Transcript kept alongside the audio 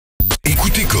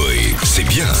Écoutez Cauet, c'est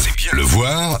bien. Le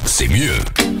voir, c'est mieux.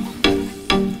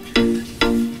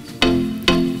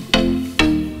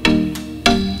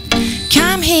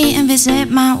 Come here and visit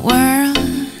my world.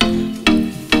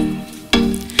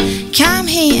 Come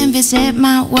here and visit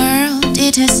my world.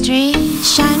 It has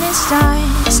streets, shining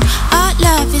stars. Our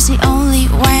love is the only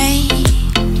way.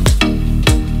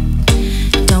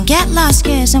 Don't get lost,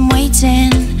 'cause I'm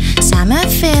waiting. Summer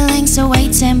feelings are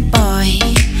waiting, boy.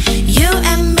 You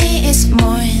and me is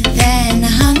more than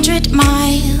 100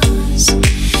 miles.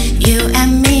 You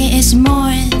and me is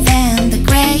more than the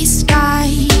gray sky.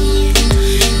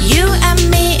 You and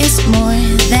me is more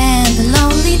than the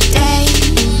lonely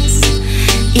days.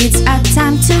 It's our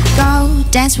time to go.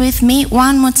 Dance with me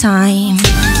one more time.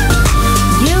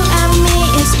 You and me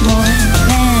is more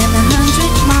than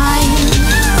 100 miles.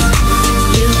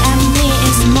 You and me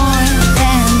is more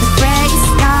than the gray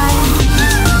sky.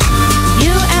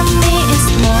 You and me is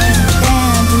more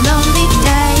than the lonely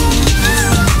days.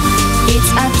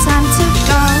 It's our time to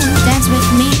go. Dance with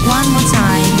me one more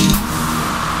time.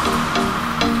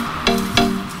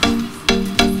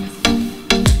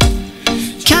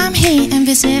 Come here and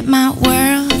visit my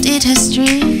world. It has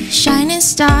streets, shining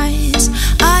stars.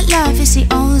 Our love is the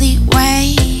only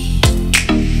way.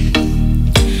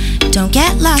 Don't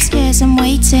get lost, 'cause I'm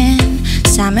waiting.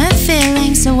 Summer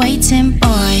feelings are waiting,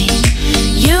 boy.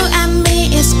 You and me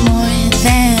is more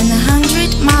than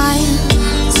 100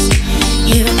 miles.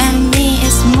 You and me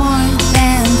is more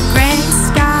than the gray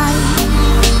sky.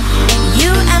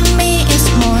 You and me is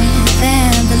more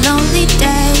than the lonely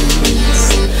days.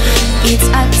 It's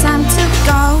our time to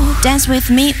go. Dance with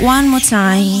me one more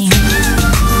time.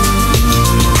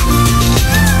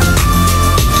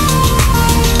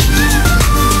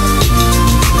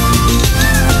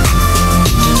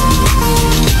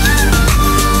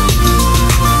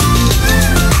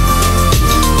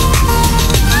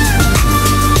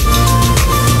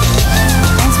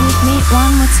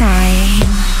 One more time.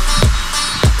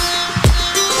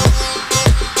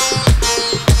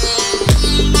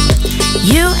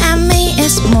 You and me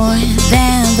is more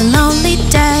than the lonely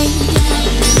days.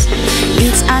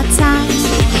 It's our time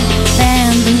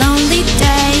than the lonely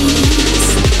days.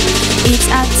 It's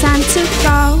our time to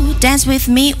go. Dance with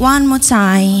me one more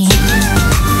time.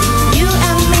 You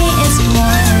and me is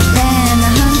more than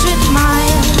 100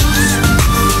 miles.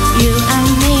 You and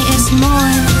me is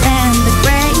more than the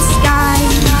gray sky.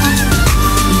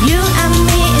 You and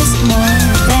me is more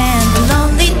than the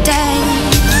lonely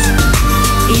days.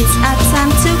 It's our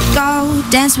time to go.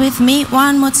 Dance with me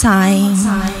one more time.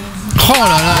 Oh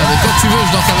là là, mais quand tu veux,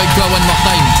 je danse avec toi one more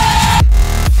time.